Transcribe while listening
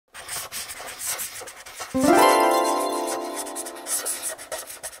So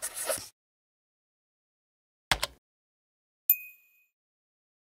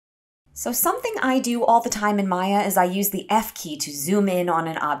something I do all the time in Maya is I use the F key to zoom in on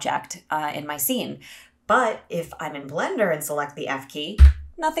an object in my scene. But if I'm in Blender and select the F key,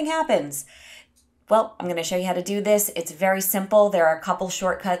 nothing happens. Well, I'm going to show you how to do this. It's very simple. There are a couple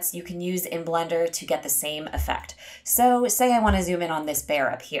shortcuts you can use in Blender to get the same effect. So say I want to zoom in on this bear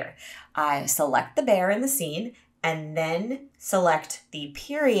up here. I select the bear in the scene and then select the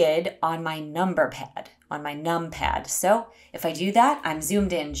period on my numpad. So if I do that, I'm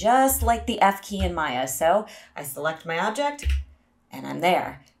zoomed in just like the F key in Maya. So I select my object and I'm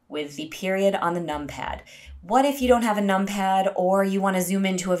there with the period on the numpad. What if you don't have a numpad or you want to zoom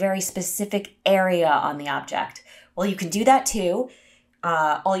into a very specific area on the object? Well, you can do that too.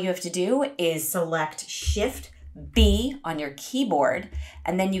 All you have to do is select Shift B on your keyboard,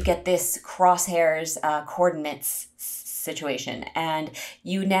 and then you get this crosshairs coordinates situation. And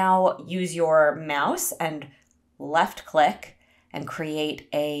you now use your mouse and left click and create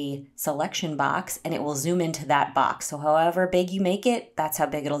a selection box, and it will zoom into that box. So however big you make it, that's how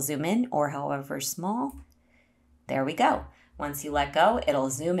big it'll zoom in, or however small. There we go. Once you let go, it'll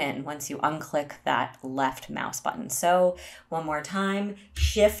zoom in once you unclick that left mouse button. So one more time,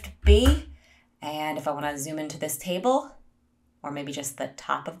 Shift B. And if I want to zoom into this table, or maybe just the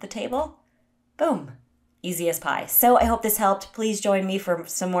top of the table, boom, easy as pie. So I hope this helped. Please join me for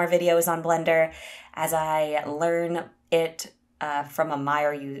some more videos on Blender as I learn it from a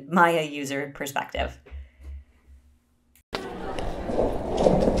Maya user perspective.